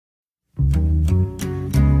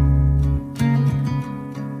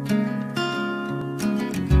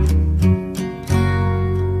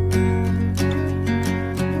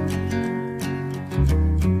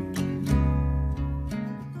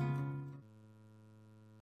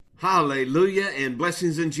Hallelujah and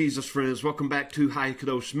blessings in Jesus, friends. Welcome back to High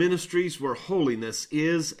Kadosh Ministries, where holiness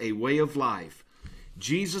is a way of life.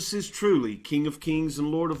 Jesus is truly King of Kings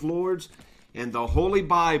and Lord of Lords, and the Holy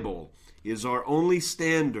Bible is our only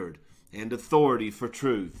standard and authority for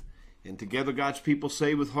truth. And together God's people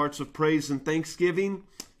say with hearts of praise and thanksgiving,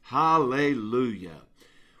 Hallelujah.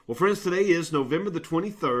 Well, friends, today is November the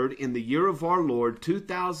 23rd in the year of our Lord,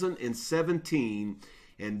 2017,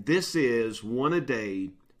 and this is One a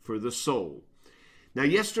Day for the Soul. Now,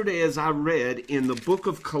 yesterday as I read in the book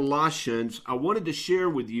of Colossians, I wanted to share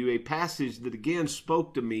with you a passage that again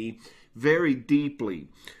spoke to me very deeply.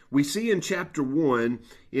 We see in chapter 1,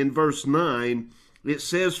 in verse 9, it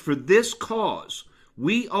says, "For this cause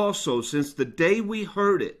we also, since the day we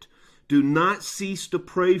heard it, do not cease to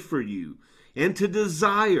pray for you, and to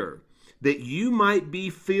desire that you might be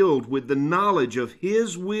filled with the knowledge of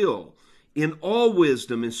His will in all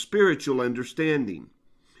wisdom and spiritual understanding,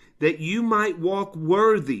 that you might walk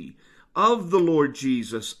worthy of the Lord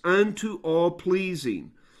Jesus unto all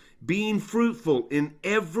pleasing, being fruitful in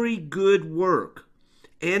every good work,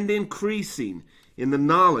 and increasing in the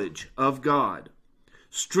knowledge of God,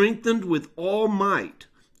 strengthened with all might,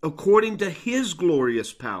 according to His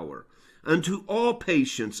glorious power, unto all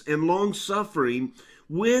patience and long-suffering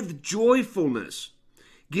with joyfulness,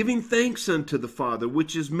 giving thanks unto the Father,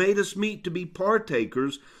 which has made us meet to be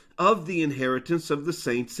partakers of the inheritance of the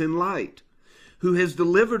saints in light, who has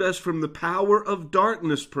delivered us from the power of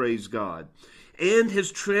darkness, praise God, and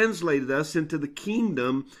has translated us into the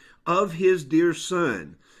kingdom of His dear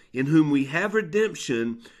Son, in whom we have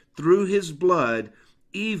redemption through His blood,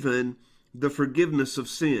 even the forgiveness of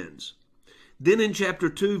sins." Then in chapter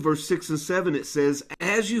 2, verse 6 and 7, it says,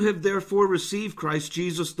 "As you have therefore received Christ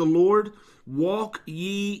Jesus the Lord, walk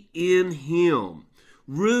ye in Him,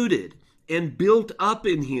 rooted and built up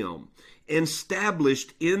in Him, and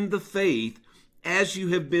established in the faith as you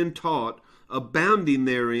have been taught, abounding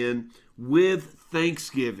therein with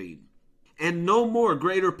thanksgiving." And no more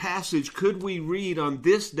greater passage could we read on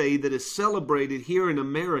this day that is celebrated here in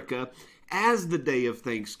America as the day of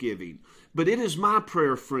Thanksgiving. But it is my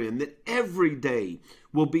prayer, friend, that every day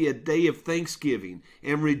will be a day of thanksgiving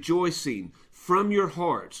and rejoicing from your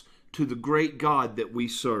hearts to the great God that we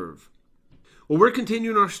serve. Well, we're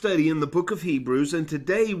continuing our study in the book of Hebrews, and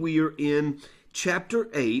today we are in chapter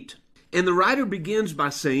 8, and the writer begins by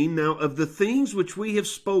saying, "Now of the things which we have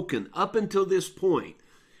spoken up until this point,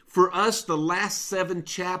 for us the last 7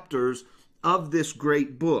 chapters of this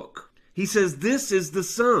great book," he says, "this is the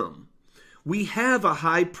sum. We have a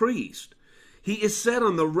high priest. He is set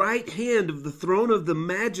on the right hand of the throne of the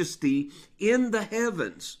majesty in the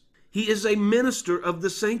heavens. He is a minister of the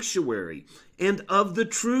sanctuary and of the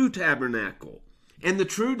true tabernacle." And the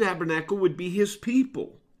true tabernacle would be His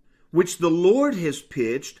people, which the Lord has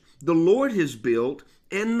pitched, the Lord has built,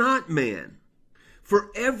 and not man.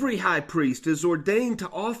 For every high priest is ordained to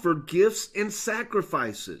offer gifts and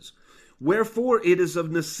sacrifices. Wherefore it is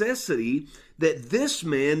of necessity that this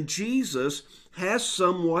man, Jesus, has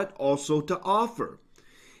somewhat also to offer.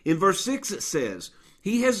 In verse 6 it says,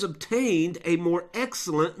 "He has obtained a more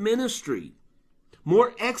excellent ministry,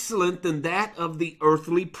 more excellent than that of the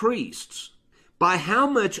earthly priests, by how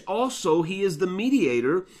much also He is the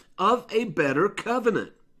mediator of a better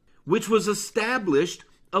covenant, which was established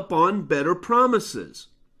upon better promises."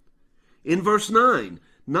 In verse 9,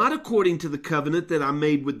 "Not according to the covenant that I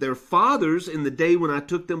made with their fathers in the day when I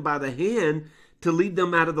took them by the hand to lead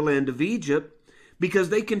them out of the land of Egypt, because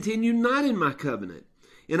they continued not in my covenant,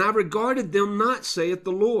 and I regarded them not, saith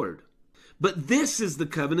the Lord. But this is the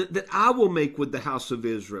covenant that I will make with the house of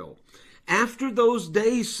Israel. After those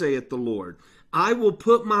days, saith the Lord, I will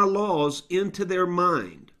put my laws into their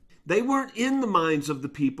mind." They weren't in the minds of the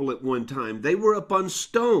people at one time. They were upon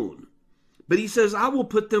stone. But He says, "I will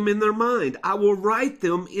put them in their mind. I will write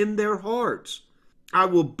them in their hearts. I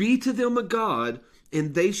will be to them a God,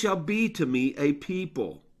 and they shall be to me a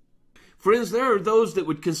people." Friends, there are those that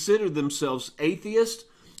would consider themselves atheists,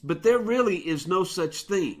 but there really is no such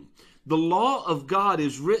thing. The law of God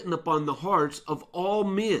is written upon the hearts of all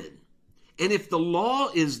men. And if the law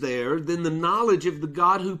is there, then the knowledge of the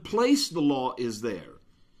God who placed the law is there.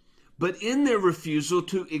 But in their refusal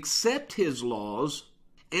to accept His laws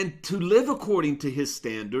and to live according to His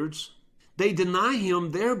standards, they deny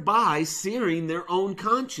Him, thereby searing their own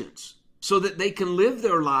conscience, so that they can live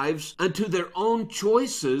their lives unto their own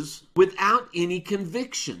choices without any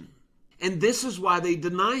conviction. And this is why they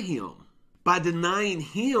deny Him. By denying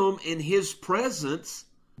Him and His presence,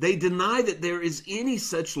 they deny that there is any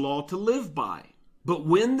such law to live by. But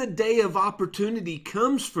when the day of opportunity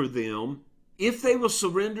comes for them, if they will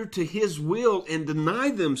surrender to his will and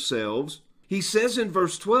deny themselves, he says in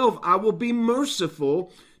verse 12, I will be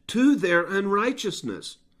merciful to their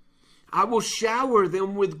unrighteousness. I will shower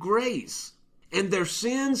them with grace, and their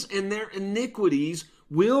sins and their iniquities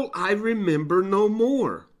will I remember no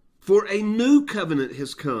more. For a new covenant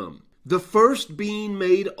has come, the first being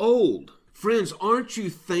made old. Friends, aren't you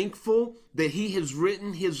thankful that he has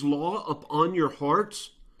written his law upon your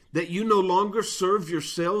hearts? That you no longer serve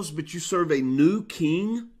yourselves, but you serve a new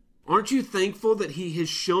king? Aren't you thankful that he has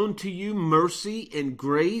shown to you mercy and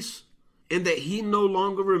grace? And that he no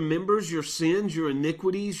longer remembers your sins, your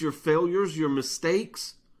iniquities, your failures, your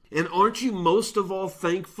mistakes? And aren't you most of all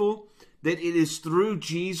thankful that it is through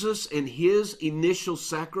Jesus and his initial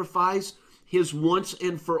sacrifice, his once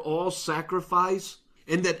and for all sacrifice?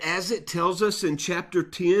 And that as it tells us in chapter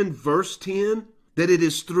 10, verse 10, that it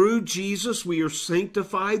is through Jesus we are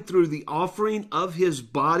sanctified through the offering of his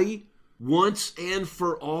body once and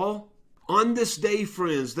for all. On this day,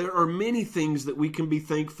 friends, there are many things that we can be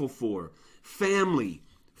thankful for. Family,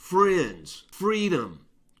 friends, freedom,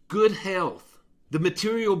 good health, the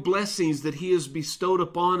material blessings that he has bestowed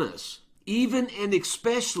upon us, even and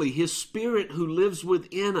especially his Spirit who lives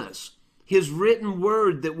within us, his written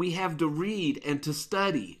word that we have to read and to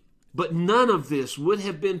study. But none of this would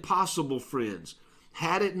have been possible, friends,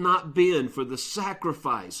 had it not been for the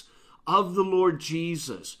sacrifice of the Lord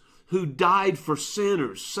Jesus, who died for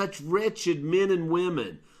sinners, such wretched men and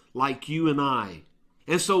women like you and I.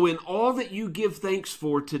 And so in all that you give thanks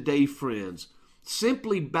for today, friends,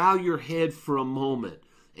 simply bow your head for a moment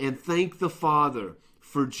and thank the Father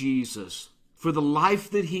for Jesus, for the life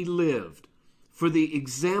that he lived, for the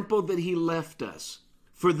example that he left us,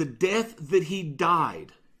 for the death that he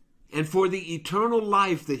died, and for the eternal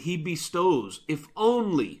life that he bestows, if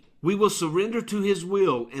only we will surrender to his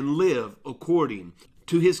will and live according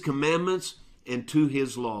to his commandments and to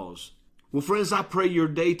his laws. Well, friends, I pray your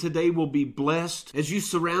day today will be blessed as you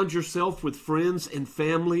surround yourself with friends and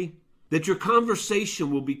family, that your conversation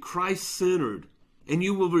will be Christ-centered, and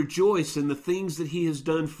you will rejoice in the things that he has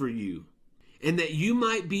done for you, and that you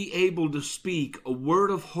might be able to speak a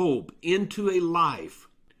word of hope into a life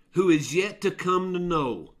who is yet to come to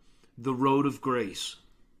know the road of grace.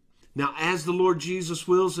 Now, as the Lord Jesus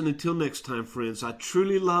wills, and until next time, friends, I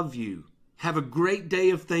truly love you. Have a great day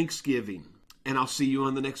of Thanksgiving, and I'll see you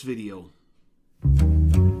on the next video.